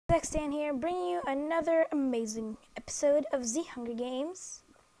Zextan here, bringing you another amazing episode of The Hunger Games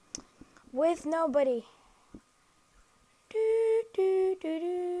with nobody. Hey,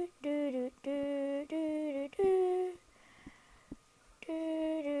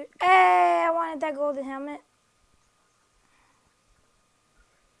 I wanted that golden helmet.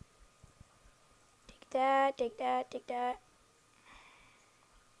 Take that, take that, take that.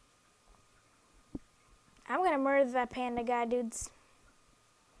 I'm gonna murder that panda guy, dudes.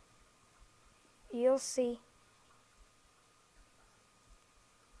 You'll see.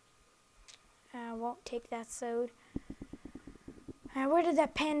 I won't take that sword. Where did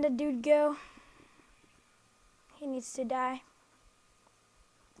that panda dude go? He needs to die.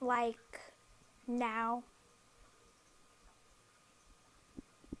 Like, now.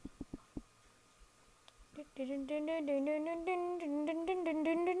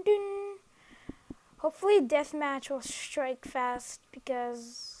 Hopefully deathmatch will strike fast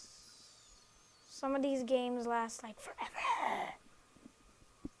because some of these games last like forever.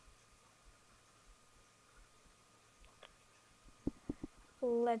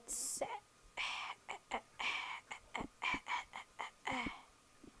 Let's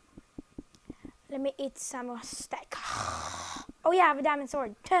let me eat some steak. Oh yeah, I have a diamond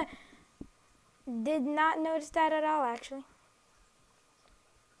sword. Did not notice that at all, actually.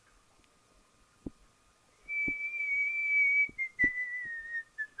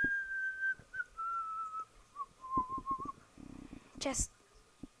 Just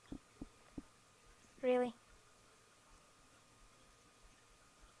really.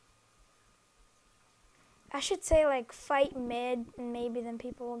 I should say like fight mid and maybe then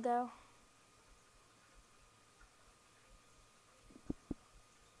people will go.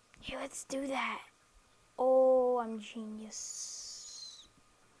 Hey, let's do that. Oh, I'm genius.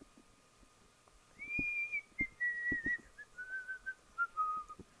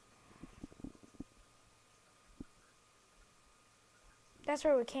 That's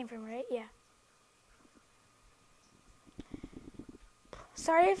where we came from, right? Yeah.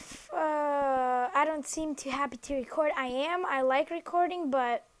 Sorry if I don't seem too happy to record. I like recording,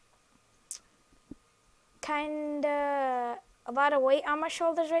 but kinda a lot of weight on my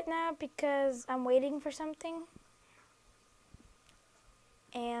shoulders right now because I'm waiting for something.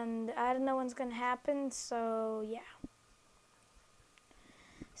 And I don't know when's gonna happen, so yeah.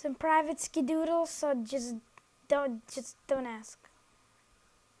 Some private skidoodles, so just don't ask.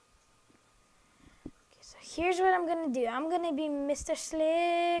 So here's what I'm gonna do. I'm gonna be Mr.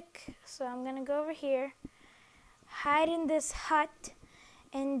 Slick. So I'm gonna go over here, hide in this hut,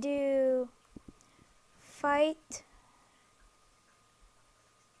 and do fight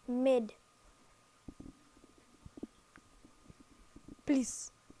mid.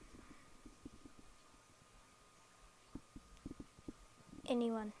 Please.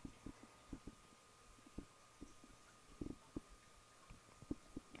 Anyone.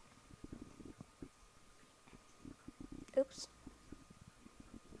 Oops.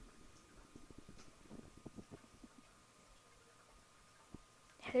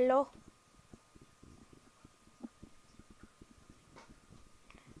 Hello.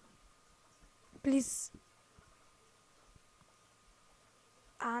 Please.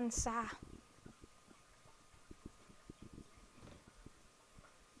 Answer.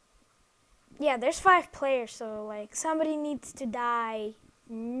 Yeah, there's 5 players, so like somebody needs to die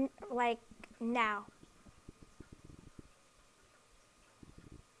like now.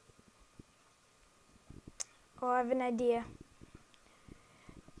 Oh, I have an idea.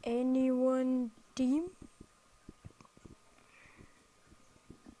 Anyone team?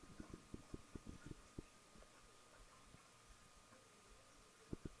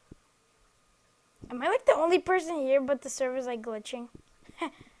 Am I like the only person here but the server's like glitching?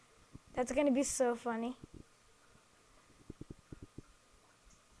 That's gonna be so funny.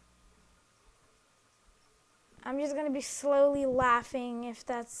 I'm just gonna be slowly laughing if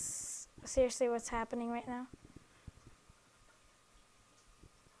that's seriously what's happening right now.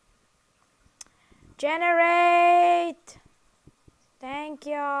 Generate! Thank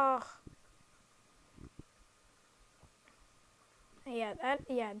you.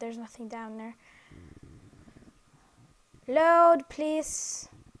 Yeah, there's nothing down there. Load, please.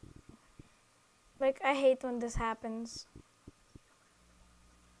 Like, I hate when this happens.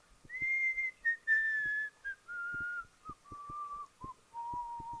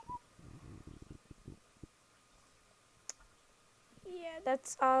 Yeah,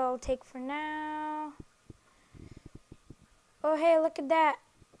 that's all I'll take for now. Oh, hey, look at that.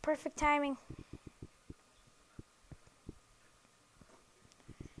 Perfect timing.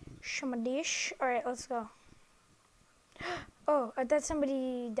 Shama dish. Alright, let's go. Oh, I thought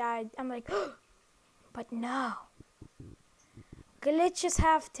somebody died. I'm like, but no. Glitches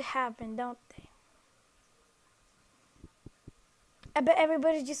have to happen, don't they? I bet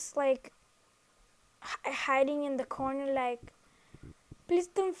everybody's just like hiding in the corner like, please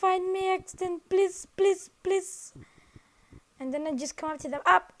don't find me, accident, please, please, please. And then I just come up to them,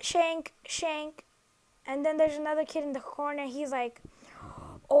 up, shank, shank. And then there's another kid in the corner. He's like,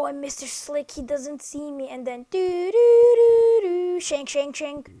 oh, I'm Mr. Slick. He doesn't see me. And then do, shank, shank,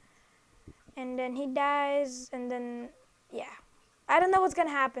 shank. And then he dies. And then, yeah. I don't know what's gonna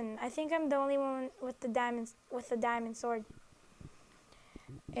happen. I think I'm the only one with the diamond sword.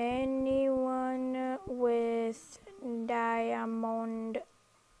 Anyone with diamond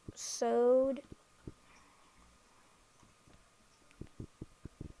sword?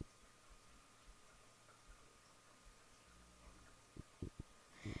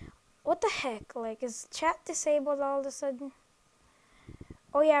 What the heck? Like, is chat disabled all of a sudden?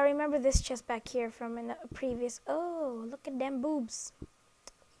 Oh yeah, I remember this chest back here from a previous. Oh, look at them boobs.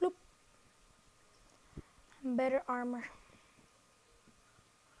 Look. Better armor.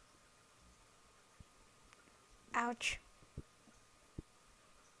 Ouch.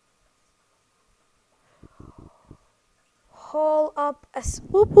 Hole up a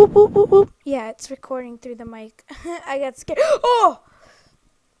whoop, whoop, whoop, whoop, whoop. Yeah, it's recording through the mic. I got scared. Oh!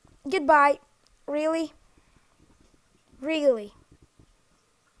 Goodbye. Really? Really?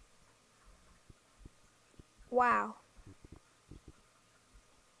 Wow.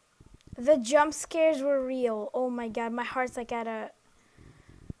 The jump scares were real. Oh my god, my heart's like at a...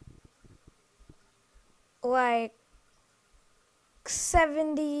 like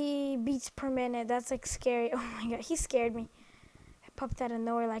 70 beats per minute. That's like scary. Oh my god, he scared me. I popped out of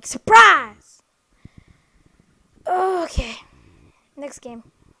nowhere like, surprise! Okay. Next game.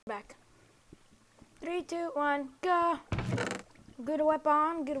 Back. 3, 2, 1, go! Good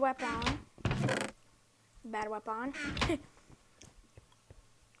weapon, good weapon. Bad weapon.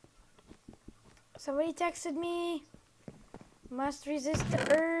 Somebody texted me. Must resist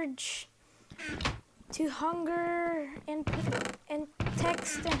the urge to hunger and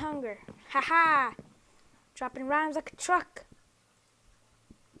text and hunger. Haha! Dropping rhymes like a truck.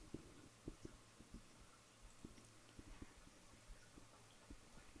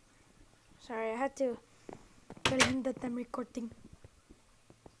 Sorry, I had to tell him that I'm recording.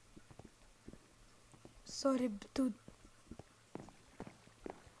 Sorry, dude.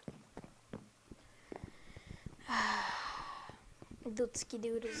 Dootski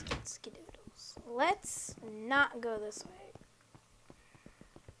doodles, dootski doodles. Let's not go this way.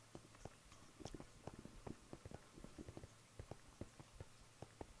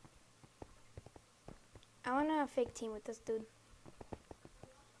 I want to fake team with this dude.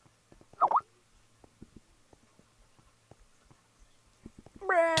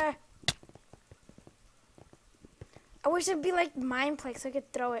 Bruh. I wish it'd be like Mineplex so I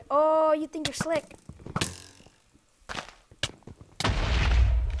could throw it. Oh, you think you're slick.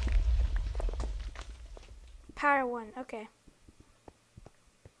 Power 1, okay.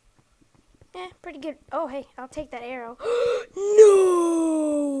 Pretty good. Oh, hey, I'll take that arrow.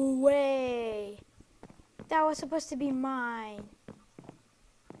 No way. That was supposed to be mine.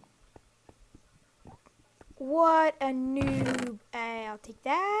 What a noob. Hey, I'll take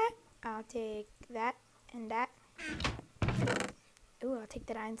that. I'll take that and that. Ooh, I'll take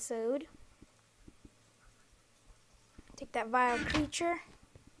that iron sword. Take that vile creature.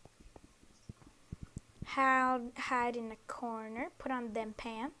 Hide in a corner. Put on them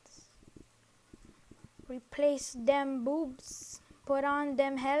pants. Replace them boobs. Put on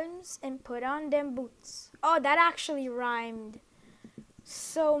them helms and put on them boots. Oh, that actually rhymed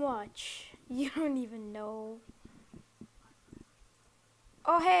so much. You don't even know.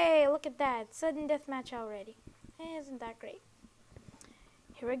 Oh, hey, look at that. Sudden death match already. Hey, isn't that great?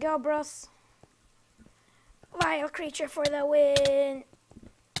 Here we go, bros. Vile creature for the win.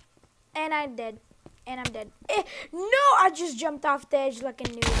 And I'm dead. And I'm dead. No, I just jumped off the edge like a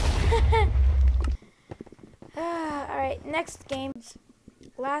noob. Alright, next game.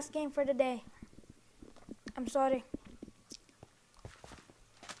 Last game for the day. I'm sorry.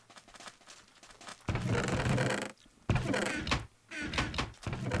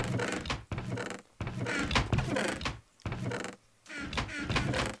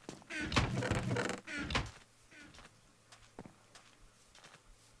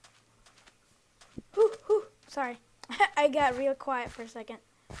 Sorry. I got real quiet for a second.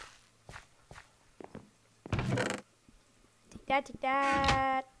 Take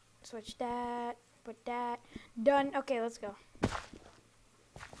that. Switch that. Put that. Done. Okay, let's go.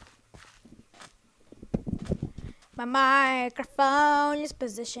 My microphone is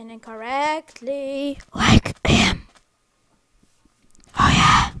positioned incorrectly. Like him. Oh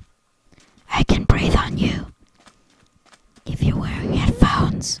yeah. I can breathe on you. If you're wearing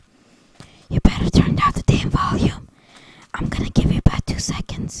headphones, you better turn down the damn volume. I'm gonna give you about 2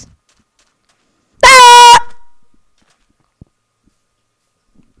 seconds. Ah!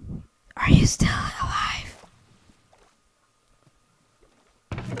 Are you still alive?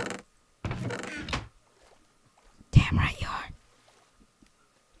 Damn right you are.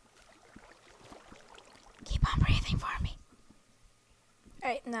 Keep on breathing for me.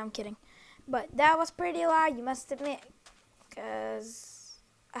 Alright, no, I'm kidding. But that was pretty loud, you must admit. Because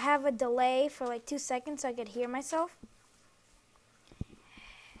I have a delay for like 2 seconds so I could hear myself.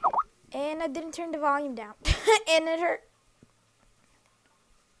 And I didn't turn the volume down. And it hurt.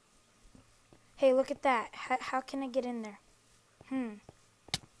 Hey, look at that. How can I get in there?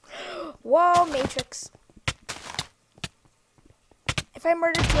 Whoa, Matrix. If I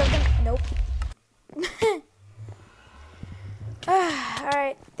murdered 2 of them, nope.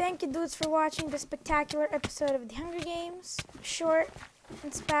 Alright, thank you dudes for watching this spectacular episode of The Hunger Games. Short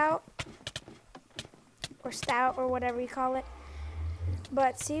and spout. Or stout, or whatever you call it.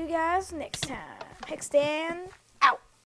 But see you guys next time. Hexdan